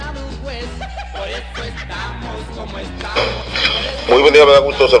Muy buen día, me da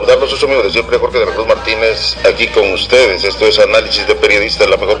gusto saludarlos, soy su amigo de siempre, JORGEDELACRUZ Martínez, aquí con ustedes. Esto es Análisis de Periodistas,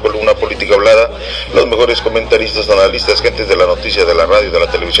 la mejor columna política hablada, los mejores comentaristas, analistas, gentes de la noticia, de la radio, de la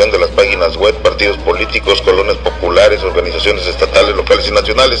televisión, de las páginas web, partidos políticos, colonias populares, organizaciones estatales, locales y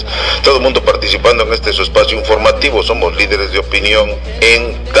nacionales, todo el mundo participando en este su espacio informativo. Somos líderes de opinión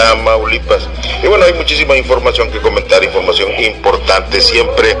en Tamaulipas. Y bueno, hay muchísima información que comentar, información importante,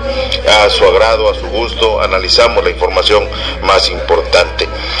 siempre a su agrado, a su gusto. Analizamos la información más importante.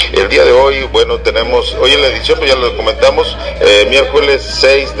 El día de hoy, bueno, tenemos, hoy en la edición, pues ya lo comentamos, miércoles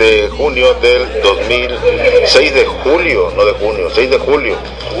 6 de junio del 6 de julio, no de junio, 6 de julio.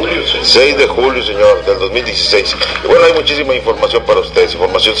 6 de julio, señor, del 2016. Y bueno, hay muchísima información para ustedes,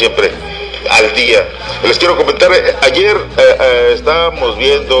 información siempre al día. Les quiero comentar, ayer estábamos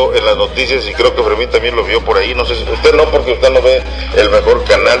viendo en las noticias, y creo que FERMIN también lo vio por ahí, no sé si usted no, porque usted no ve el mejor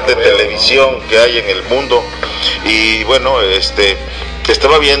canal de televisión que hay en el mundo, y bueno,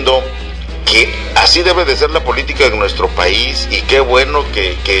 estaba viendo que así debe de ser la política en nuestro país, y qué bueno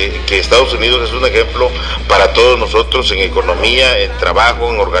que Estados Unidos es un ejemplo para todos nosotros en economía, en trabajo,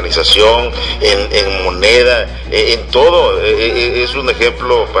 en organización, en moneda, en todo, es un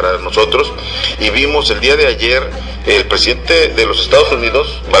ejemplo para nosotros. Y vimos el día de ayer, el presidente de los Estados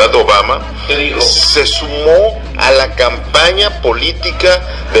Unidos, Barack Obama, se sumó a la campaña política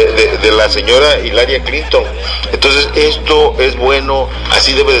de la señora Hillary Clinton. Entonces esto es bueno,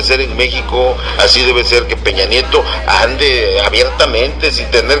 así debe de ser en México, así debe ser que Peña Nieto ande abiertamente, sin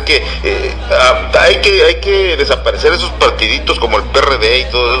tener que hay que desaparecer esos partiditos como el PRD y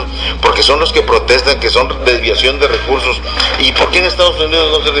todo eso, porque son los que protestan que son desviación de recursos. ¿Y por qué en Estados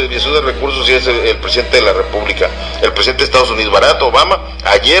Unidos no es desviación de recursos si es el presidente de la República? El presidente de Estados Unidos, Barack Obama,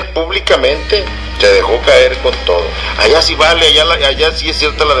 ayer públicamente se dejó caer con todo. Allá sí vale, allá sí es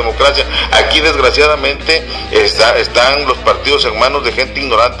cierta la democracia. Aquí desgraciadamente están los partidos en manos de gente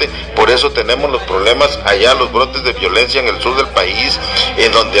ignorante, por eso tenemos los problemas allá, los brotes de violencia en el sur del país,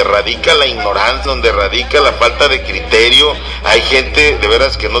 en donde radica la ignorancia, donde radica la falta de criterio. Hay gente de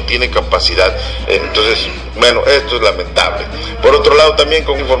veras que no tiene capacidad. Entonces, bueno, esto es lamentable. Por otro lado, también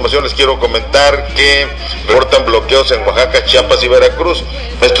con información les quiero comentar que reportan bloqueos en Oaxaca, Chiapas y Veracruz.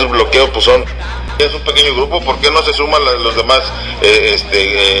 Estos bloqueos pues es un pequeño grupo. ¿Por qué no se suman los demás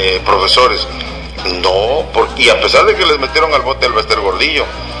profesores? No, y a pesar de que les metieron al bote al Bester Gordillo.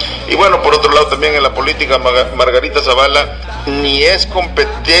 Y bueno, por otro lado también en la política, Margarita Zavala ni es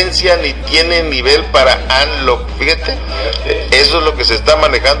competencia ni tiene nivel para ANLO, fíjate, eso es lo que se está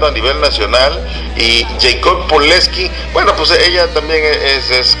manejando a nivel nacional. Y Jacob Poleski, bueno, pues ella también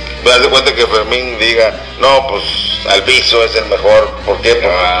me das de cuenta que Fermín diga, no, pues ALVIZO es el mejor. ¿Por qué?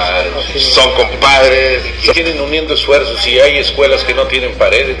 Porque son compadres. Y tienen uniendo esfuerzos. Si hay escuelas que no tienen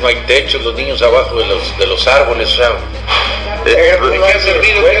paredes, no hay techos, los niños abajo de los árboles, o sea, ¿de qué ha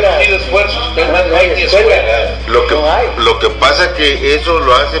servido que han unido esfuerzos? No hay ni escuela. Lo que pasa es que eso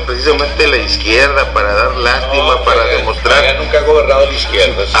lo hace precisamente la izquierda para dar lástima, para demostrar. Ya nunca ha gobernado la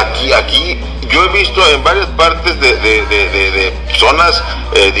izquierda. Aquí yo he visto en varias partes de zonas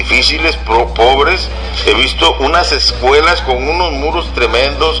difíciles, pobres, he visto unas escuelas con unos muros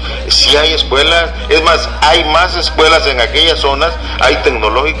tremendos. Sí hay escuelas, es más, hay más escuelas en aquellas zonas, hay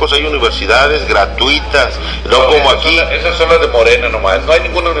tecnológicos, hay universidades gratuitas, no como aquí. Esas son las de Morena nomás, no hay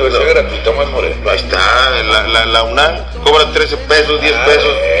ninguna universidad gratuita más Morena. Ahí está, la UNAM cobra 13 pesos, 10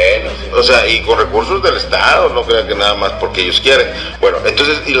 pesos, o sea, y con recursos del Estado, no crean que nada más porque ellos quieren. Bueno,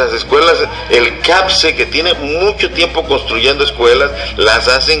 entonces, y las escuelas, el CAPSE, que tiene mucho tiempo construyendo escuelas, las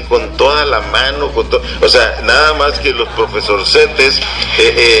hacen con toda la mano, o sea, nada más que los profesorcetes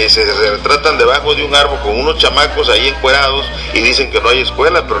se retratan debajo de un árbol con unos chamacos ahí encuerados y dicen que no hay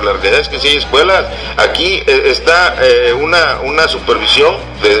escuelas, pero la realidad es que sí hay escuelas. Aquí está una supervisión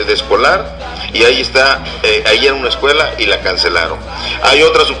de escolar, y ahí está, ahí era una escuela y la cancelaron. Hay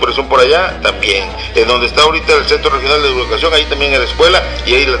otra supervisión por allá también, en donde está ahorita el Centro Regional de Educación, ahí también era escuela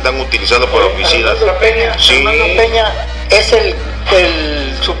y ahí la están utilizando para oficinas. Sí. Armando Peña es el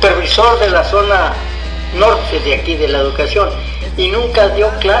supervisor de la zona norte de aquí de la educación y nunca dio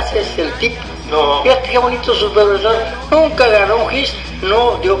clases el tipo. No. Fíjate qué bonito supervisor, nunca agarró un GIS,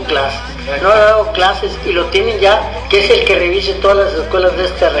 no dio clases, no ha dado clases y lo tienen ya, que es el que revise todas las escuelas de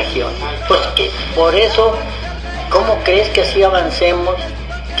esta región. Pues que por eso, ¿cómo crees que así avancemos?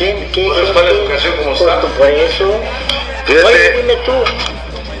 Por eso la educación como está. Por eso. Fíjate. Oye, dime tú,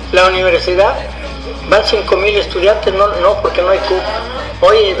 la universidad, van 5,000 estudiantes, no, porque no hay cupo.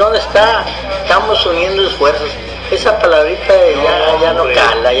 Oye, ¿dónde está? Estamos uniendo esfuerzos. Esa palabrita ya no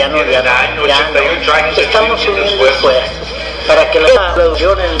cala, ya no. Estamos uniendo esfuerzos. para que la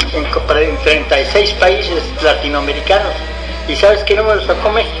traducción en 36 países latinoamericanos. ¿Y sabes qué número sacó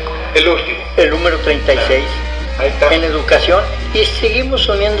México? El último. El número 36. Ahí está. En educación, y seguimos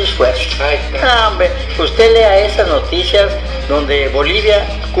uniendo esfuerzos. Ahí está. Hombre, usted lea esas noticias donde Bolivia,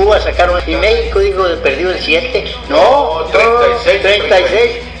 Cuba sacaron y México dijo de perdido el 7. No,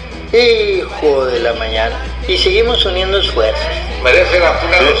 36. Hijo de la mañana. Y seguimos uniendo esfuerzos. Merece una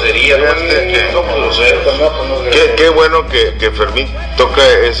grosería, ¿no? Somos groseros. Qué bueno que Fermín toca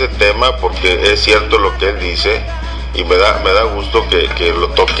ese tema, porque es cierto lo que él dice. Y me da gusto que lo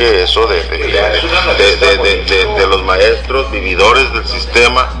toque eso de los maestros vividores del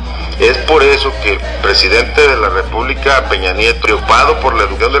sistema. Es por eso que el presidente de la República, Peña Nieto, preocupado por la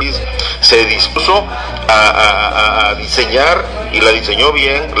educación del país, se dispuso a diseñar, y la diseñó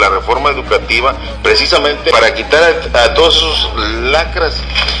bien, la reforma educativa, precisamente para quitar a todos esos lacras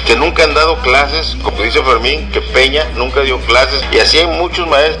que nunca han dado clases, como dice Fermín, que Peña nunca dio clases, y así hay muchos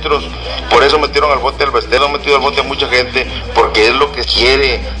maestros. Por eso metieron al bote al Bastero, han metido al bote a mucha gente, porque es lo que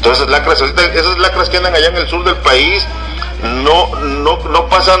quiere. Todas esas lacras, ahorita, esas lacras que andan allá en el sur del país, no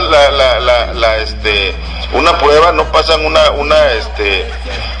pasan una prueba, no pasan un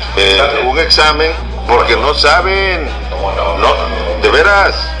examen, porque no saben. No, de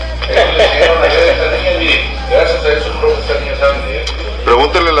veras. Gracias a esos profesores ya saben leer.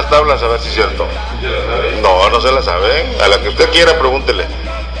 Pregúntele las tablas a ver si es cierto. No se las saben. A la que usted quiera, pregúntele.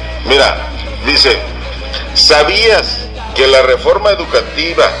 Mira, dice, ¿sabías que la reforma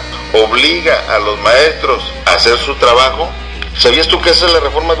educativa obliga a los maestros a hacer su trabajo? ¿Sabías tú que esa es la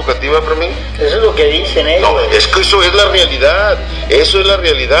reforma educativa, Fermín? Eso es lo que dicen ellos. No, es que eso es la realidad. Eso es la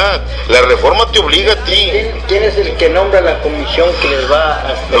realidad. La reforma te obliga a ti. ¿Quién es el que nombra la comisión que les va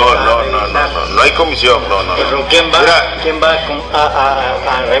a hacer? No hay comisión, no. Pero ¿quién va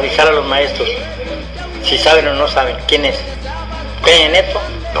a revisar a los maestros? Si saben o no saben. ¿Quién es? ¿Peña Nieto?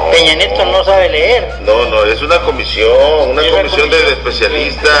 No. Peña Nieto no sabe leer. No, es una comisión de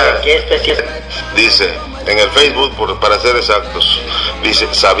especialistas. ¿Qué especialista? Dice, en el Facebook, para ser exactos, dice,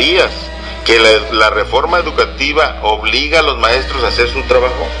 ¿sabías que la reforma educativa obliga a los maestros a hacer su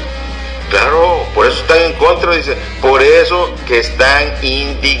trabajo? Claro, por eso están en contra, dice, por eso que están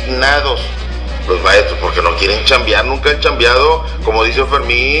indignados los maestros, porque no quieren chambear, nunca han chambeado, como dice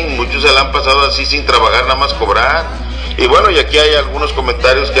Fermín, muchos se la han pasado así sin trabajar, nada más cobrar. Y bueno, y aquí hay algunos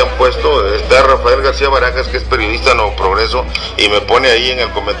comentarios que han puesto. Está Rafael García Barajas, que es periodista Nuevo Progreso, y me pone ahí en el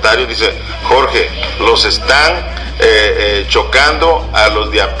comentario, dice, Jorge, los están chocando a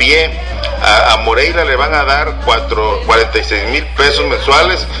los de a pie. A Moreira le van a dar 46,000 pesos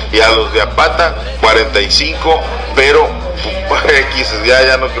mensuales, y a los de Apata 45, pero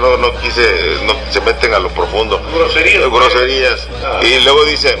ya no quise, no se meten a lo profundo. Groserías. Y luego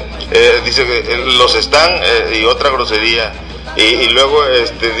dice los están, y otra grosería. Y luego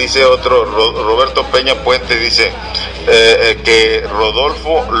dice otro, Roberto Peña Puente, dice que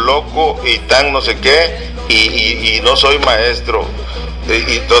Rodolfo loco y tan no sé qué, y no soy maestro.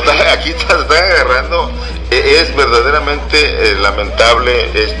 Y total, aquí te están agarrando. Es verdaderamente lamentable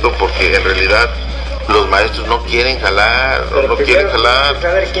esto, porque en realidad los maestros no quieren jalar, no quieren jalar.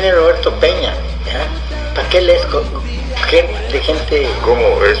 Saber quién es Roberto Peña, ¿ya? ¿Para qué lees de gente?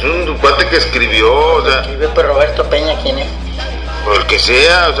 ¿Cómo? Es un cuate que escribió, o sea. Pero Roberto Peña, ¿quién es? O el que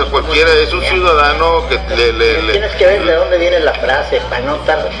sea, o sea, cualquiera, es un ciudadano que Tienes que ver de dónde viene la frase, para no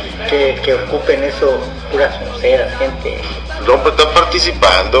estar que ocupen eso puras sonceras, gente. No, pues están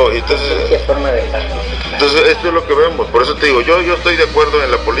participando, entonces esto es lo que vemos. Por eso te digo, yo estoy de acuerdo en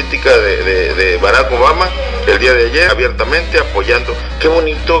la política de Barack Obama el día de ayer, abiertamente apoyando. Qué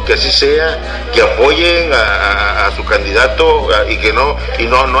bonito que así sea, que apoyen a su candidato, y que no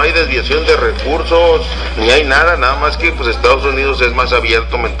hay desviación de recursos, ni hay nada más que pues Estados Unidos es más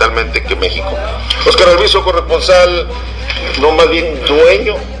abierto mentalmente que México. Óscar Alvizo, corresponsal, no, más bien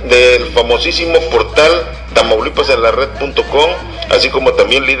dueño del famosísimo portal tamaulipasenlared.com, así como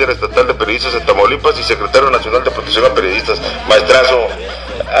también líder estatal de periodistas de Tamaulipas y secretario nacional de protección a periodistas. Maestrazo,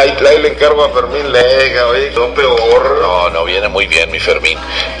 ahí le encargo a Fermín LEIJA, oye, no peor. No, viene muy bien mi Fermín.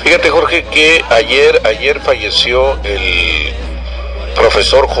 Fíjate, Jorge, que ayer falleció el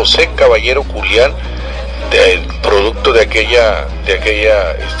profesor José Caballero Culián, producto de aquella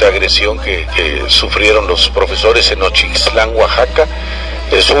agresión que sufrieron los profesores en Ochitlán, Oaxaca.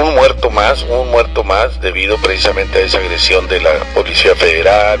 Es un muerto más debido precisamente a esa agresión de la Policía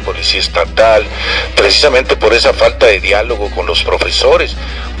Federal, Policía Estatal, precisamente por esa falta de diálogo con los profesores.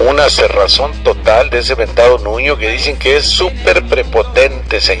 una cerrazón total de ese mentado Nuño, que dicen que es súper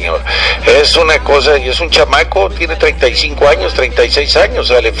prepotente, señor. Es una cosa, y es un chamaco, tiene 35 años, 36 años,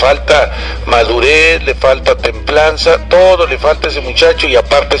 o sea, le falta madurez, le falta templanza, todo le falta a ese muchacho, y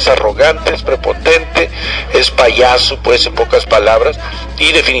aparte es arrogante, es prepotente, es payaso, pues, en pocas palabras,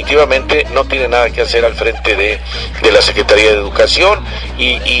 y definitivamente no tiene nada que hacer al frente de la Secretaría de Educación,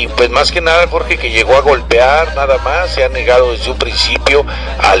 y pues más que nada, Jorge, que llegó a golpear, nada más, se ha negado desde un principio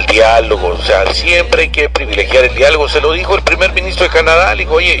al diálogo. O sea, siempre hay que privilegiar el diálogo. Se lo dijo el primer ministro de Canadá, le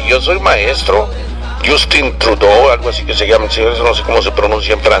dijo, oye, yo soy maestro, Justin Trudeau, algo así que se llama, no sé cómo se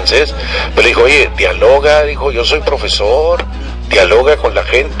pronuncia en francés, pero le dijo, oye, dialoga, dijo, yo soy profesor, dialoga con la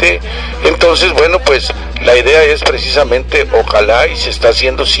gente. Entonces, bueno, pues la idea es precisamente, ojalá, y se está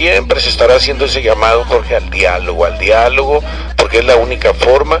haciendo, siempre se estará haciendo ese llamado, Jorge, al diálogo, porque es la única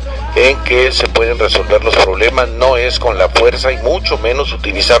forma en que se pueden resolver los problemas. No es con la fuerza, y mucho menos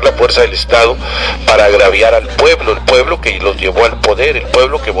utilizar la fuerza del Estado para agraviar al pueblo, el pueblo que los llevó al poder, el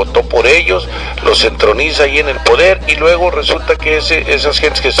pueblo que votó por ellos, los entroniza ahí en el poder, y luego resulta que esas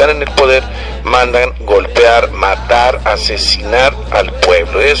gentes que están en el poder mandan golpear, matar, asesinar al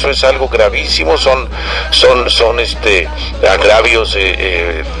pueblo. Eso es algo gravísimo, son agravios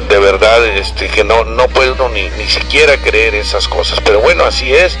de verdad, que no puede uno ni siquiera creer esas cosas. Pero bueno,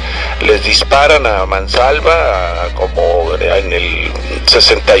 así es, les disparan a mansalva, como en el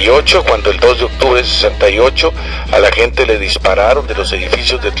 68, cuando el 2 de octubre de 68, a la gente le dispararon de los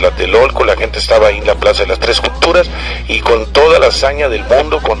edificios de Tlatelolco. La gente estaba ahí en la Plaza de las Tres Culturas, y con toda la hazaña del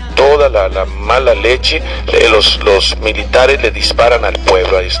mundo, con toda la mala leche, los militares le disparan al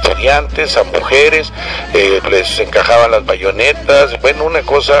pueblo, a estudiantes, a mujeres, les encajaban las bayonetas. Bueno, una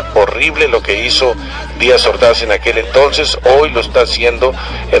cosa horrible lo que hizo Díaz Ordaz en aquel entonces. Hoy lo está haciendo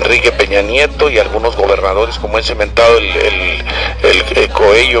Enrique Peña Nieto y algunos gobernadores, como ese mentado el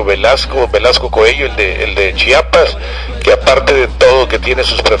Coello, Velasco Coello, el de Chiapas, que aparte de todo que tiene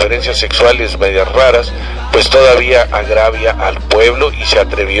sus preferencias sexuales medias raras, pues todavía agravia al pueblo, y se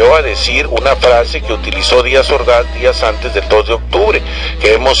atrevió a decir una frase que utilizó Díaz Ordaz días antes del 2 de octubre,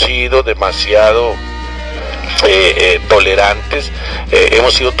 que hemos sido demasiado tolerantes,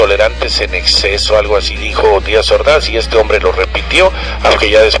 hemos sido tolerantes en exceso, algo así dijo Díaz Ordaz, y este hombre lo repitió, aunque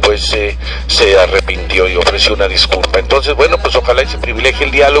ya después se arrepintió y ofreció una disculpa. Entonces, bueno, pues ojalá y se privilegie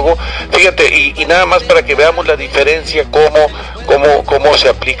el diálogo. Fíjate, y nada más para que veamos la diferencia, cómo se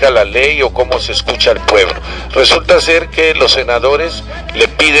aplica la ley o cómo se escucha al pueblo. Resulta ser que los senadores le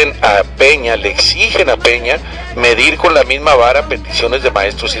piden a Peña, le exigen a Peña medir con la misma vara peticiones de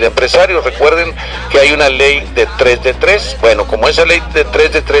maestros y de empresarios. Recuerden que hay una ley de 3 de 3. Bueno, como esa ley de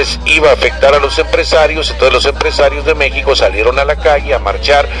 3 de 3 iba a afectar a los empresarios, entonces los empresarios de México salieron a la calle a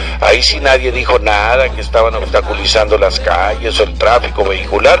marchar. Ahí sí nadie dijo nada, que estaban obstaculizando las calles o el tráfico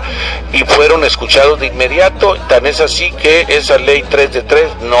vehicular, y fueron escuchados de inmediato. Tan es así que esa ley 3 de 3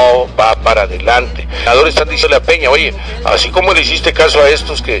 no va para adelante. Los senadores están diciendo a Peña, oye, así como le hiciste caso a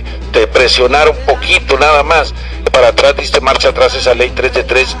estos que te presionaron poquito nada más, para atrás, diste marcha atrás esa ley 3 de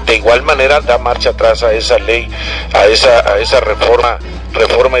 3, de igual manera da marcha atrás a esa ley, a esa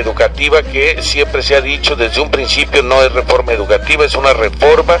reforma educativa, que siempre se ha dicho desde un principio no es reforma educativa, es una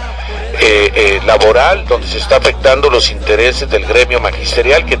reforma laboral, donde se está afectando los intereses del gremio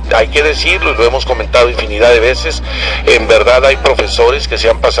magisterial, que hay que decirlo, y lo hemos comentado infinidad de veces. En verdad hay profesores que se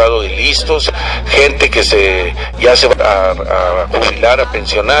han pasado de listos, gente que ya se va a jubilar, a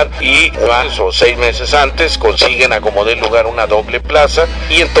pensionar, y 6 meses antes consiguen a como dé lugar una doble plaza,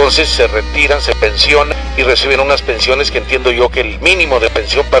 y entonces se retiran, se pensionan y reciben unas pensiones que entiendo yo que el mínimo de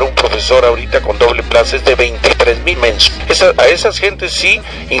pensión para un profesor ahorita con doble plaza es de 23,000 mensuales. A esas gentes sí,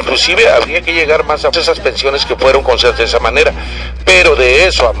 inclusive habría que llegar más a esas pensiones que fueron concedidas de esa manera, pero de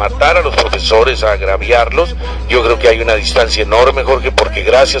eso a matar a los profesores, a agraviarlos, yo creo que hay una distancia enorme, Jorge, porque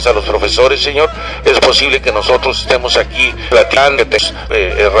gracias a los profesores, señor, es posible que nosotros estemos aquí platicando,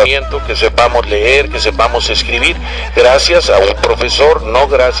 herramientas, que sepamos leer, que sepamos escribir, gracias a un profesor, no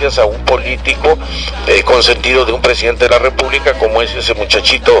gracias a un político consentido de un presidente de la República como es ese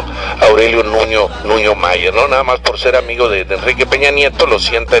muchachito Aurelio Nuño Mayer, ¿no? Nada más por ser amigo de Enrique Peña Nieto lo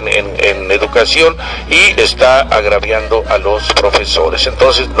sienta en educación y está agraviando a los profesores.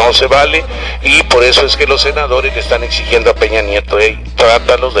 Entonces no se vale, y por eso es que los senadores le están exigiendo a Peña Nieto,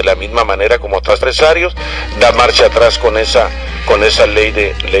 trátalos de la misma manera como otros empresarios, da marcha atrás con esa ley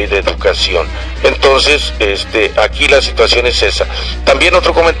de educación. Entonces, aquí la situación es esa. También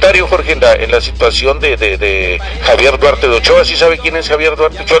otro comentario, Jorge, en la situación de Javier Duarte de Ochoa. ¿Sí sabe quién es Javier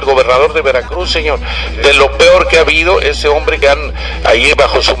Duarte de Ochoa? El gobernador de Veracruz, señor. De lo peor que ha habido, ese hombre que ahí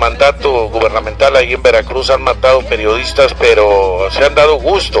bajo su mandato gubernamental, ahí en Veracruz, han matado periodistas, pero pero se han dado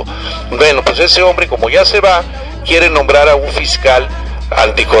gusto. Bueno, pues ese hombre, como ya se va, quiere nombrar a un fiscal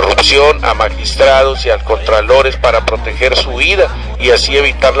anticorrupción, a magistrados y a contralores para proteger su vida y así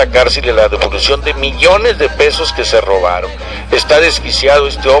evitar la cárcel y la devolución de millones de pesos que se robaron. Está desquiciado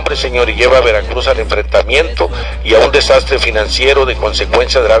este hombre, señor, y lleva a Veracruz al enfrentamiento y a un desastre financiero de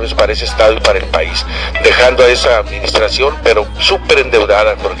consecuencias graves para ese estado y para el país, dejando a esa administración pero súper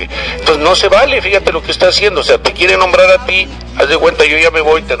endeudada, Jorge. Entonces no se vale, fíjate lo que está haciendo, o sea, te quiere nombrar a ti, haz de cuenta, yo ya me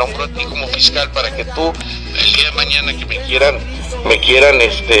voy, te nombro a ti como fiscal para que tú, el día de mañana que me quieran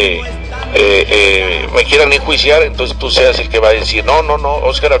enjuiciar, entonces tú seas el que va a decir, no,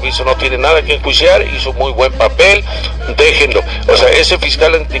 Óscar Alvizo no tiene nada que enjuiciar, hizo muy buen papel, déjenlo. O sea, ese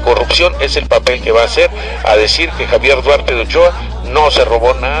fiscal anticorrupción es el papel que va a hacer, a decir que Javier Duarte de Ochoa no se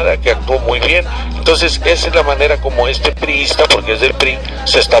robó nada, que actuó muy bien. Entonces esa es la manera como este priista, porque es del PRI,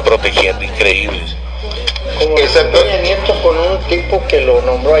 se está protegiendo, increíble. Como Peña Nieto con un tipo que lo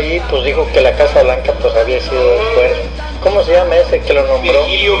nombró allí, pues dijo que la Casa Blanca pues había sido después. ¿Cómo se llama ese que lo nombró?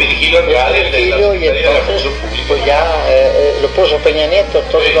 Virgilio Andrade. Virgilio, y entonces pues ya lo puso Peña Nieto.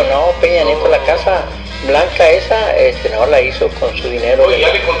 Entonces digo, no, Peña Nieto, la Casa Blanca esa, no la hizo con su dinero. Oye, ya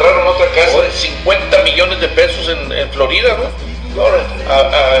le encontraron otra casa de 50 millones de pesos en Florida, ¿no?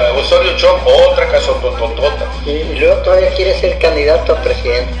 A Osorio Chong, otra casa tontota. Y luego todavía quiere ser candidato a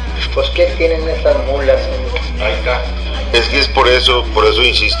presidente. Pues ¿qué tienen esas mulas? Ahí está. Es que es por eso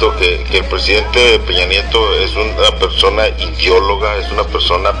insisto que el presidente Peña Nieto es una persona ideóloga, es una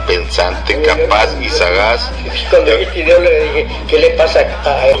persona pensante, capaz y sagaz. Cuando dije ideóloga dije, ¿qué le pasa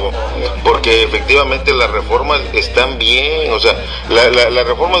a él? Porque efectivamente las reformas están bien, o sea, la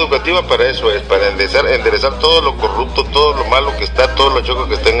reforma educativa para eso es, para enderezar todo lo corrupto, todo lo malo que está, todo lo choco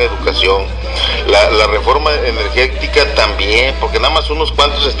que está en educación. La reforma energética también, porque nada más unos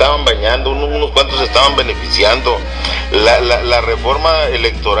cuantos estaban bañando, unos cuantos estaban beneficiando. La reforma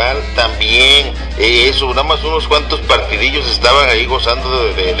electoral también, eso, nada más unos cuantos partidillos estaban ahí gozando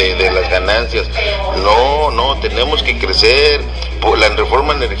de las ganancias. No, tenemos que crecer. La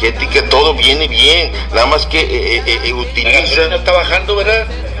reforma energética, todo viene bien, nada más que utiliza. La está bajando, ¿verdad?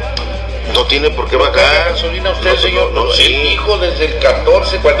 No tiene por qué bajar. ¿La gasolina usted, señor? No, sí. Él dijo desde el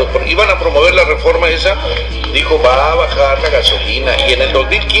 14, cuando iban a promover la reforma esa, dijo, va a bajar la gasolina. Y en el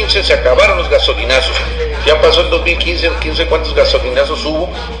 2015 se acabaron los gasolinazos. Ya pasó el 2015, quién sé cuántos gasolinazos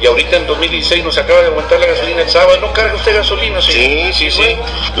hubo, y ahorita en 2016 nos acaba de aumentar la gasolina el sábado. ¿No carga usted gasolina, señor? Sí.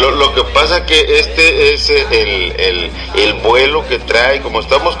 Lo que pasa que este es el vuelo que trae, como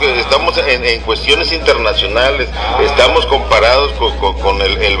estamos en cuestiones internacionales, estamos comparados con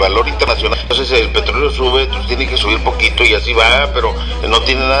el valor internacional. Entonces el petróleo sube, entonces tiene que subir poquito y así va, pero no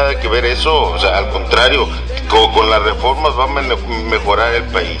tiene nada que ver eso, o sea, al contrario, con las reformas va a mejorar el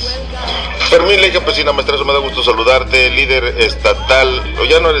país. Fermín, LEIJA, Pesina Maestrazo, me da gusto saludarte, líder estatal, o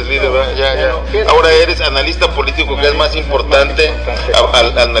ya no eres líder, ¿verdad? Ya. Ahora eres analista político, que es más importante,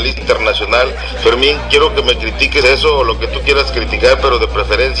 analista internacional. Fermín, quiero que me critiques eso, o lo que tú quieras criticar, pero de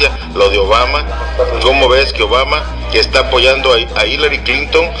preferencia lo de Obama. ¿Cómo ves que Obama, que está apoyando a Hillary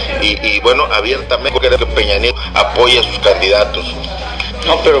Clinton, y bueno, abiertamente creo que Peña Nieto apoya a sus candidatos?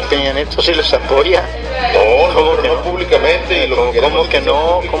 No, pero Peña Nieto sí los apoya. No públicamente. ¿Cómo que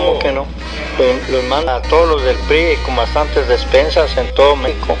no? Los manda a todos los del PRI con bastantes despensas en todo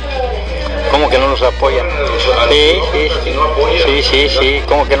México. ¿Cómo que no los apoya? Sí,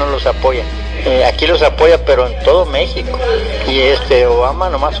 ¿cómo que no los apoya? Aquí los apoya, pero en todo México. Y Obama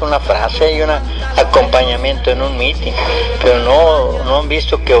nomás una frase y un acompañamiento en un meeting, pero no han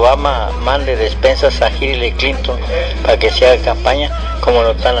visto que Obama mande despensas a Hillary Clinton para que se haga campaña como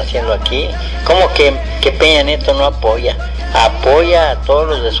lo están haciendo aquí. ¿Cómo que Peña Nieto no apoya? Apoya a todos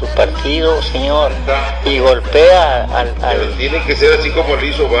los de su partido, señor, y golpea Pero tiene que ser así como lo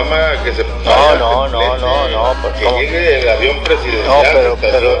hizo Obama, que se porque llegue el avión presidencial,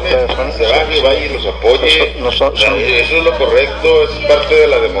 se baje y vaya y los apoye. Eso es lo correcto, es parte de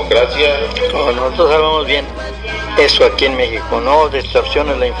la democracia. Nosotros sabemos bien eso aquí en México, no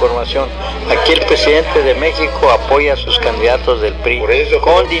distorsiones la información. Aquí el presidente de México apoya a sus candidatos del PRI,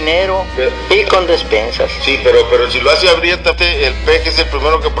 con dinero y con despensas. Sí, pero si lo hace abiertamente, el PG es el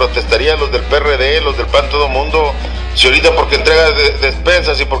primero que protestaría, los del PRD, los del PAN, todo mundo. Si ahorita porque entrega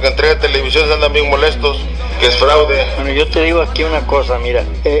despensas y porque entrega televisión andan bien molestos, que es fraude. Bueno, yo te digo aquí una cosa, mira,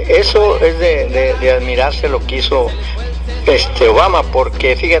 eso es de admirarse lo que hizo Obama,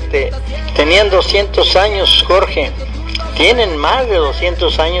 porque fíjate, tenían 200 años, Jorge, tienen más de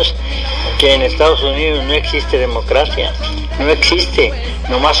 200 años que en Estados Unidos no existe democracia, no existe,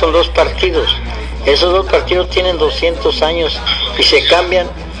 nomás son dos partidos. Esos dos partidos tienen 200 años y se cambian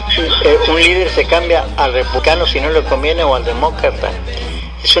un líder se cambia al republicano si no le conviene o al demócrata.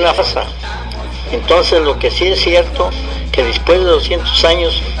 Es una farsa. Entonces lo que sí es cierto, que después de 200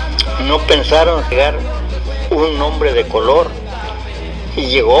 años no pensaron llegar un hombre de color, y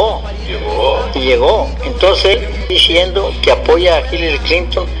llegó. Entonces diciendo que apoya a Hillary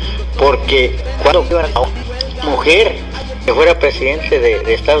Clinton porque cuando mujer que fuera presidente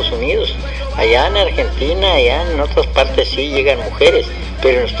de Estados Unidos, allá en Argentina, allá en otras partes sí llegan mujeres,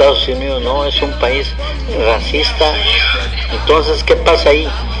 pero en Estados Unidos no, es un país racista. Entonces, ¿qué pasa ahí?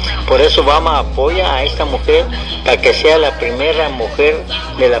 Por eso Obama apoya a esta mujer para que sea la primera mujer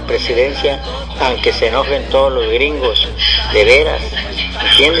de la presidencia, aunque se enojen todos los gringos, de veras,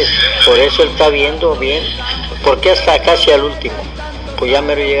 ¿entiendes? Por eso él está viendo bien, porque hasta casi al último, pues ya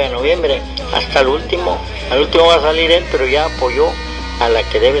mero llega noviembre, hasta al último va a salir él, pero ya apoyó a la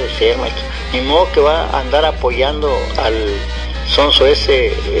que debe de ser, maestro. Ni modo que va a andar apoyando al sonso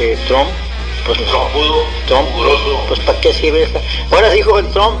ese Trump. Pues Trump, pues ¿para qué sirve esta? Ahora dijo el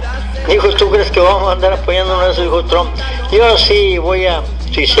Trump, dijo, ¿tú crees que vamos a andar apoyando a eso? Dijo Trump, yo sí voy a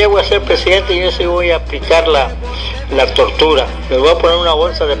ser presidente, yo sí voy a aplicar la tortura. Les voy a poner una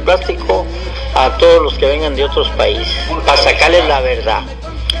bolsa de plástico a todos los que vengan de otros países, para sacarles la verdad.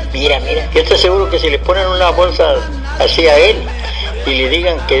 Mira, yo te aseguro que si le ponen una bolsa así a él y le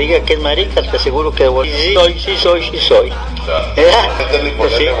diga que es marica, te aseguro que sí soy. ¿Verdad?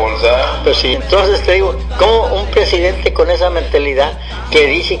 Pues sí, entonces te digo, como un presidente con esa mentalidad que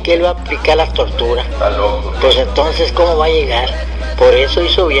dice que él va a aplicar la tortura, pues entonces ¿cómo va a llegar? Por eso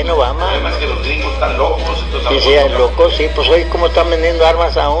hizo bien Obama. Además que los gringos están locos. Locos, sí, pues hoy como están vendiendo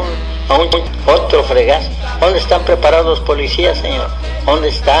armas a otro fregazo. ¿Dónde están preparados los policías, señor? ¿Dónde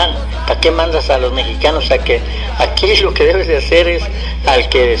están? ¿Para qué mandas a los mexicanos a que aquí lo que debes de hacer es al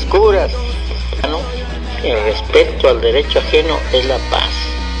que descubras, ¿no? El respeto al derecho ajeno es la paz.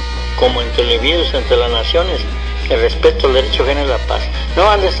 Como entre los individuos, entre las naciones, el respeto al derecho ajeno es la paz. No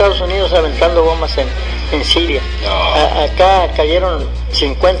van de Estados Unidos aventando bombas en Siria. No. Acá cayeron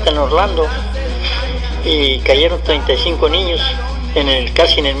 50 en Orlando y cayeron 35 niños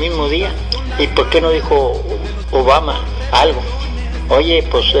casi en el mismo día. ¿Y por qué no dijo Obama algo? Oye,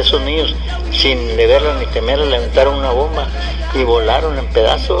 pues esos niños, sin deberla ni temerla, levantaron una bomba y volaron en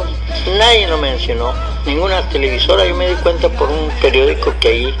pedazos. Nadie lo mencionó, ninguna televisora. Yo me di cuenta por un periódico que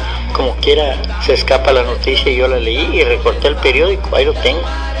ahí, como quiera, se escapa la noticia y yo la leí y recorté el periódico, ahí lo tengo.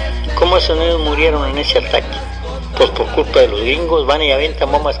 ¿Cómo esos niños murieron en ese ataque? Pues por culpa de los gringos, van y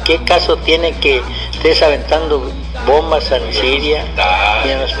aventan bombas. ¿Qué caso tiene que estés aventando bombas en Siria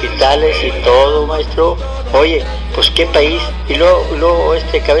y en hospitales y todo, maestro? Oye, pues qué país. Y luego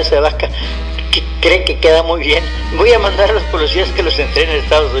cabeza de vaca que cree que queda muy bien. Voy a mandar a los policías que los entrenen en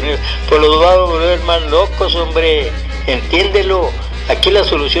Estados Unidos. Pues los va a volver más locos, hombre. Entiéndelo. Aquí la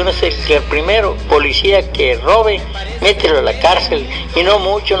solución es que el primero policía que robe, mételo a la cárcel. Y no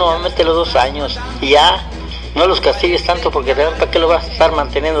mucho, normalmente los 2 años. Y ya, no los castigues tanto porque ¿para qué lo vas a estar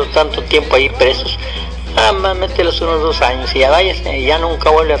manteniendo tanto tiempo ahí presos? Más mételos unos 2 años y ya váyase, y ya nunca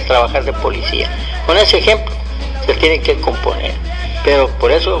vuelve a trabajar de policía. Con ese ejemplo se tiene que componer. Pero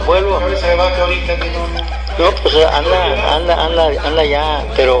por eso vuelvo. No, pues anda ya,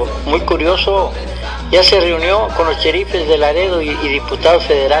 pero muy curioso. Ya se reunió con los sheriffes de Laredo y diputados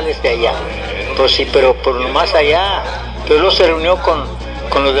federales de allá. Pues sí, pero por lo más allá. Pero luego se reunió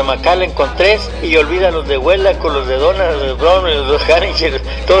con los de McAllen, con 3, y olvida los de Huela, con los de Donald, los de Brown, los de Hanniger,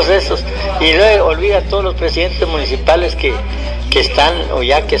 todos esos. Y luego olvida a todos los presidentes municipales que están o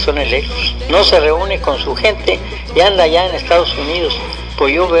ya que son electos. No se reúne con su gente y anda allá en Estados Unidos.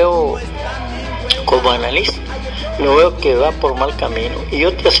 Pues yo veo, como analista, lo veo que va por mal camino. Y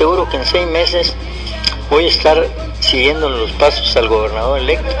yo te aseguro que en 6 meses voy a estar siguiendo los pasos al gobernador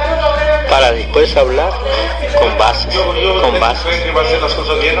electo para después hablar con bases.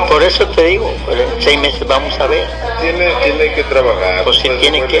 Por eso te digo, en 6 meses vamos a ver. Tiene que trabajar. Pues sí,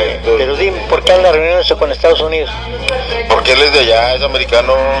 tiene que. Pero dime, ¿por qué anda reuniéndose con Estados Unidos? Porque él es de allá, es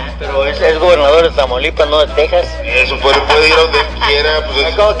americano. Pero es gobernador de Tamaulipas, no de Texas. Eso puede ir a donde quiera.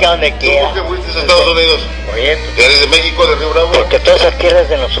 Pues ¿Cómo que a donde quiera? ¿Cómo que fuiste a Estados Unidos? Oye, ¿Eres de México, de Río Bravo? Porque todas esas tierras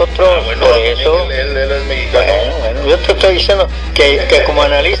de nosotros, por eso. Él es mexicano. Bueno, yo te estoy diciendo que como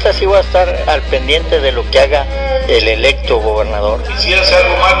analista sí voy a estar al pendiente de lo que haga el electo gobernador. Y si hace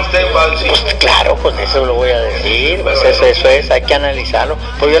algo mal, usted va a decir. Pues claro, pues eso lo voy a decir, pues eso es, hay que analizarlo.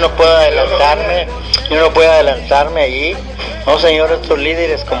 Pues yo no puedo adelantarme allí. No, señor, estos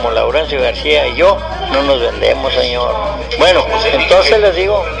líderes como Laurencio García y yo no nos vendemos, señor. Bueno, entonces les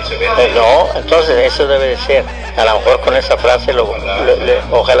digo, no, entonces eso debe de ser. A lo mejor con esa frase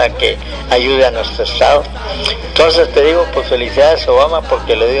ojalá que ayude a nuestro estado. Entonces te digo, pues felicidades a Obama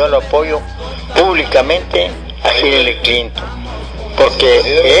porque le dio el apoyo públicamente a Hillary Clinton,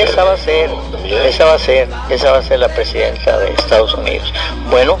 porque esa va a ser la presidenta de Estados Unidos.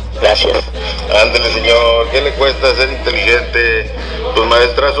 Bueno, gracias. Ándele, señor, ¿qué le cuesta ser inteligente? Pues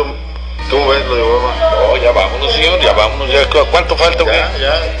maestrazo, ¿cómo ves lo de Obama? No, ya vámonos, señor, ya vámonos. ¿Cuánto falta? Ya,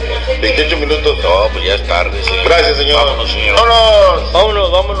 28 minutos. No, pues ya es tarde, señor. Gracias, señor. Vámonos, señor.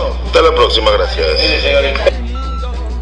 Vámonos. Vámonos. Hasta la próxima, gracias. Sí, señor.